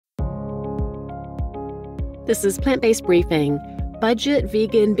This is Plant-Based Briefing, budget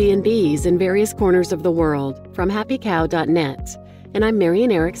vegan B&Bs in various corners of the world from HappyCow.net. And I'm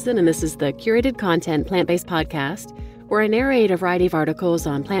Marian Erickson, and this is the curated content plant-based podcast where I narrate a variety of articles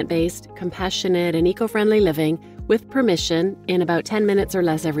on plant-based, compassionate, and eco-friendly living with permission in about 10 minutes or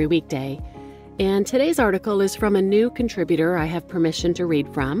less every weekday. And today's article is from a new contributor I have permission to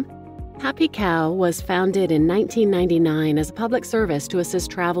read from. HappyCow was founded in 1999 as a public service to assist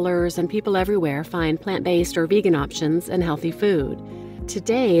travelers and people everywhere find plant-based or vegan options and healthy food.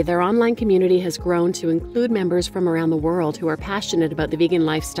 Today, their online community has grown to include members from around the world who are passionate about the vegan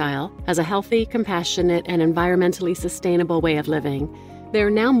lifestyle as a healthy, compassionate, and environmentally sustainable way of living.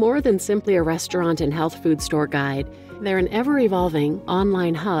 They're now more than simply a restaurant and health food store guide. They're an ever-evolving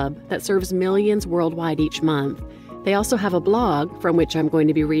online hub that serves millions worldwide each month. They also have a blog from which I'm going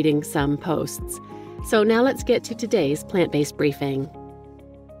to be reading some posts. So now let's get to today's plant-based briefing.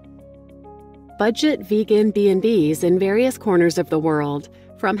 Budget vegan B&Bs in various corners of the world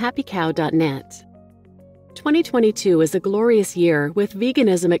from HappyCow.net. 2022 is a glorious year with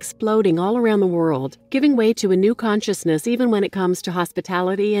veganism exploding all around the world, giving way to a new consciousness even when it comes to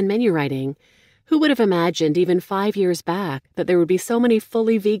hospitality and menu writing. Who would have imagined even 5 years back that there would be so many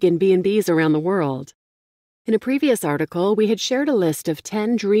fully vegan B&Bs around the world? In a previous article, we had shared a list of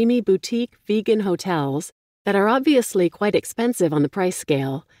 10 dreamy boutique vegan hotels that are obviously quite expensive on the price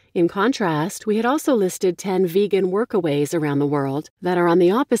scale. In contrast, we had also listed 10 vegan workaways around the world that are on the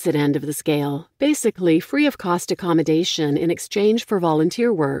opposite end of the scale, basically free of cost accommodation in exchange for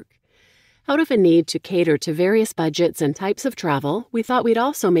volunteer work. Out of a need to cater to various budgets and types of travel, we thought we'd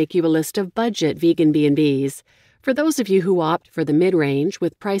also make you a list of budget vegan B&Bs. For those of you who opt for the mid-range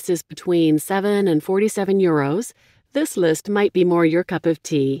with prices between 7 and 47 euros, this list might be more your cup of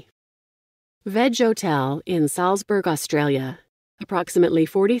tea. Vegotel in Salzburg, Australia. Approximately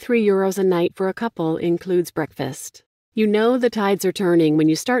 43 euros a night for a couple includes breakfast. You know the tides are turning when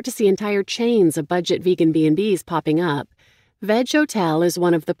you start to see entire chains of budget vegan B&Bs popping up. Vegotel is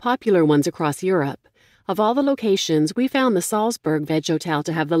one of the popular ones across Europe. Of all the locations, we found the Salzburg Vegotel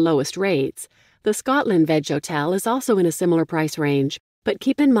to have the lowest rates. The Scotland Vegotel is also in a similar price range, but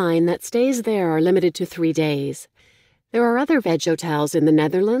keep in mind that stays there are limited to 3 days. There are other Vegotels in the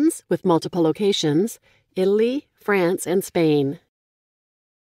Netherlands, with multiple locations, Italy, France, and Spain.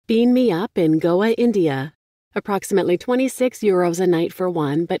 Bean Me Up in Goa, India. Approximately 26 euros a night for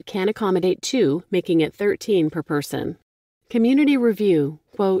one, but can accommodate two, making it 13 per person. Community review,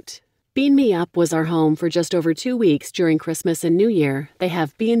 quote, Bean Me Up was our home for just over 2 weeks during Christmas and New Year. They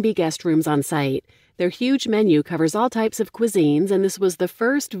have B&B guest rooms on site. Their huge menu covers all types of cuisines, and this was the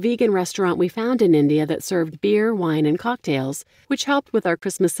first vegan restaurant we found in India that served beer, wine, and cocktails, which helped with our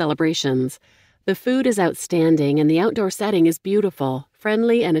Christmas celebrations. The food is outstanding, and the outdoor setting is beautiful,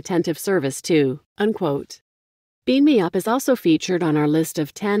 friendly, and attentive service, too, unquote. Bean Me Up is also featured on our list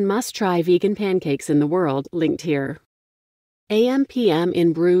of 10 must-try vegan pancakes in the world, linked here. AM/PM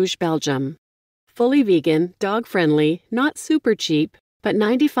in Bruges, Belgium. Fully vegan, dog-friendly, not super cheap, but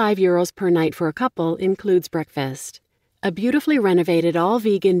 95 euros per night for a couple includes breakfast. A beautifully renovated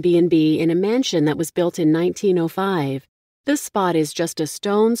all-vegan B&B in a mansion that was built in 1905. This spot is just a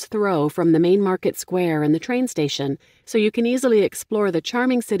stone's throw from the main market square and the train station, so you can easily explore the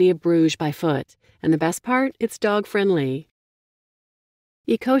charming city of Bruges by foot. And the best part, it's dog-friendly.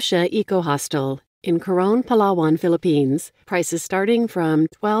 ecohostel in Coron, Palawan, Philippines. Prices starting from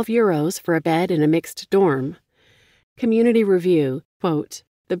 12 euros for a bed in a mixed dorm. Community review, quote,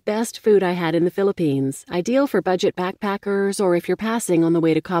 the best food I had in the Philippines, ideal for budget backpackers or if you're passing on the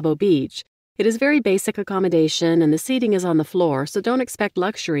way to Cabo Beach. It is very basic accommodation and the seating is on the floor, so don't expect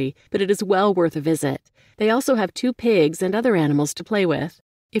luxury, but it is well worth a visit. They also have 2 pigs and other animals to play with.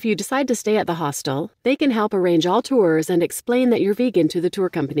 If you decide to stay at the hostel, they can help arrange all tours and explain that you're vegan to the tour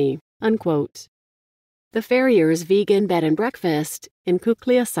company, unquote. The Farrier's Vegan Bed and Breakfast in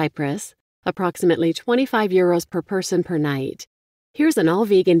Kuklia, Cyprus, approximately 25 euros per person per night. Here's an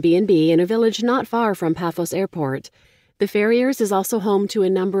all-vegan B&B in a village not far from Paphos Airport. The Farrier's is also home to a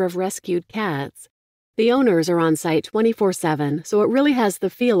number of rescued cats. The owners are on site 24/7, so it really has the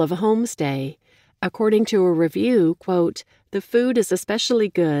feel of a homestay. According to a review, quote, the food is especially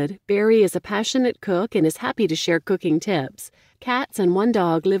good. Barry is a passionate cook and is happy to share cooking tips. Cats and 1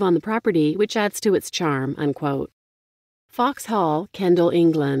 dog live on the property, which adds to its charm, unquote. Foxhall, Kendal,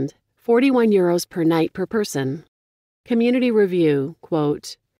 England, 41 euros per night per person. Community review,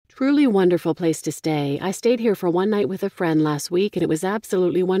 quote, truly wonderful place to stay. I stayed here for 1 night with a friend last week and it was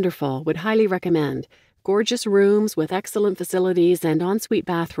absolutely wonderful. Would highly recommend. Gorgeous rooms with excellent facilities and ensuite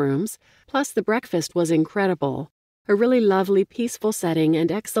bathrooms, plus the breakfast was incredible. A really lovely, peaceful setting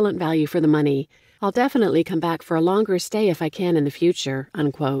and excellent value for the money. I'll definitely come back for a longer stay if I can in the future,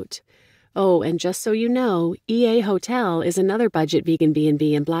 unquote. Oh, and just so you know, EA Hotel is another budget vegan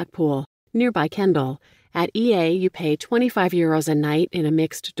B&B in Blackpool, nearby Kendal. At EA, you pay €25 a night in a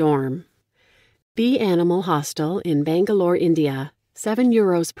mixed dorm. B&Animal Hostel in Bangalore, India,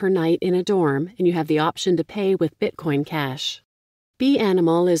 €7 per night in a dorm, and you have the option to pay with Bitcoin Cash.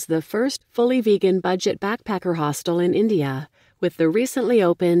 B&Animal is the first fully vegan budget backpacker hostel in India, with the recently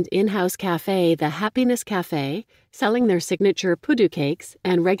opened in-house cafe, the Happiness Cafe, selling their signature pudu cakes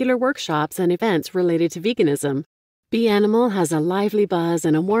and regular workshops and events related to veganism. B&Animal has a lively buzz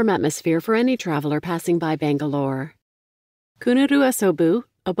and a warm atmosphere for any traveler passing by Bangalore. Kunuru Asobu,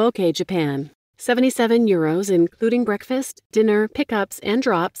 Oboke, Japan. €77, including breakfast, dinner, pickups, and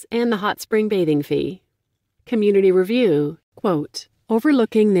drops, and the hot spring bathing fee. Community review, quote,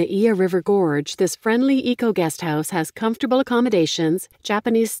 overlooking the Iya River Gorge, this friendly eco-guest house has comfortable accommodations,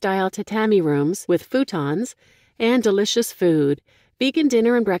 Japanese-style tatami rooms with futons, and delicious food. Vegan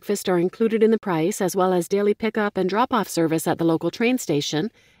dinner and breakfast are included in the price, as well as daily pickup and drop-off service at the local train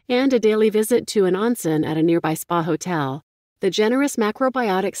station, and a daily visit to an onsen at a nearby spa hotel. The generous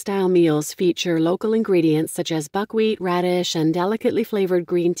macrobiotic-style meals feature local ingredients such as buckwheat, radish, and delicately flavored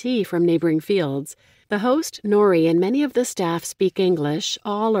green tea from neighboring fields. The host, Nori, and many of the staff speak English.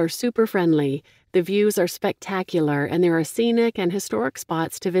 All are super friendly. The views are spectacular, and there are scenic and historic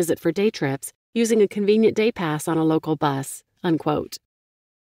spots to visit for day trips using a convenient day pass on a local bus, unquote.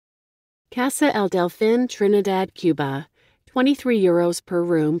 Casa El Delfin, Trinidad, Cuba. €23 per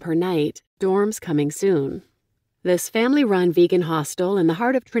room per night. Dorms coming soon. This family-run vegan hostel in the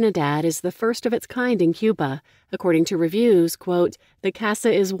heart of Trinidad is the first of its kind in Cuba. According to reviews, quote, the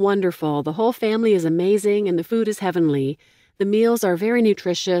casa is wonderful, the whole family is amazing, and the food is heavenly. The meals are very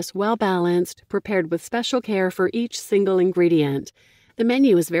nutritious, well-balanced, prepared with special care for each single ingredient. The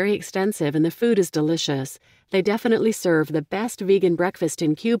menu is very extensive and the food is delicious. They definitely serve the best vegan breakfast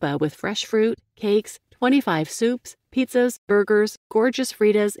in Cuba with fresh fruit, cakes, 25 soups, pizzas, burgers, gorgeous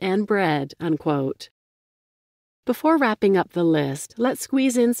fritas, and bread, unquote. Before wrapping up the list, let's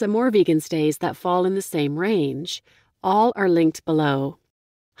squeeze in some more vegan stays that fall in the same range. All are linked below.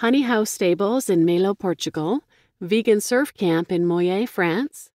 Honey House Stables in Melo, Portugal, Vegan Surf Camp in Moyer,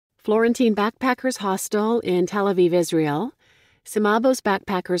 France, Florentine Backpackers Hostel in Tel Aviv, Israel, Simabos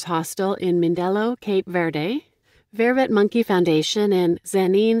Backpackers Hostel in Mindelo, Cape Verde, Vervet Monkey Foundation in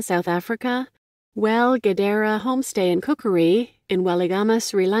Zanin, South Africa, Well Gadera Homestay and Cookery in Weligama,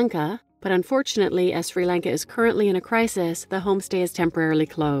 Sri Lanka, but unfortunately, as Sri Lanka is currently in a crisis, the homestay is temporarily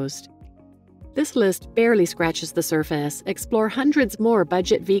closed. This list barely scratches the surface. Explore hundreds more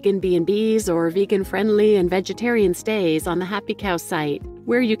budget vegan B&Bs or vegan-friendly and vegetarian stays on the HappyCow site,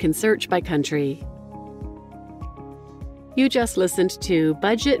 where you can search by country. You just listened to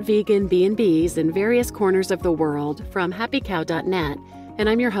Budget Vegan B&Bs in various corners of the world from HappyCow.net, and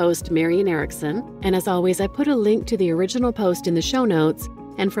I'm your host, Marian Erickson. And as always, I put a link to the original post in the show notes,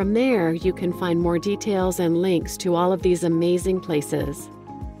 and from there, you can find more details and links to all of these amazing places.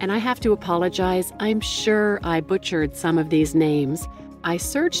 And I have to apologize, I'm sure I butchered some of these names. I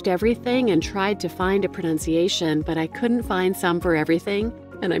searched everything and tried to find a pronunciation, but I couldn't find some for everything,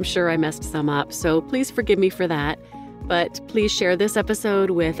 and I'm sure I messed some up, so please forgive me for that. But please share this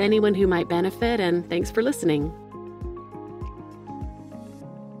episode with anyone who might benefit, and thanks for listening.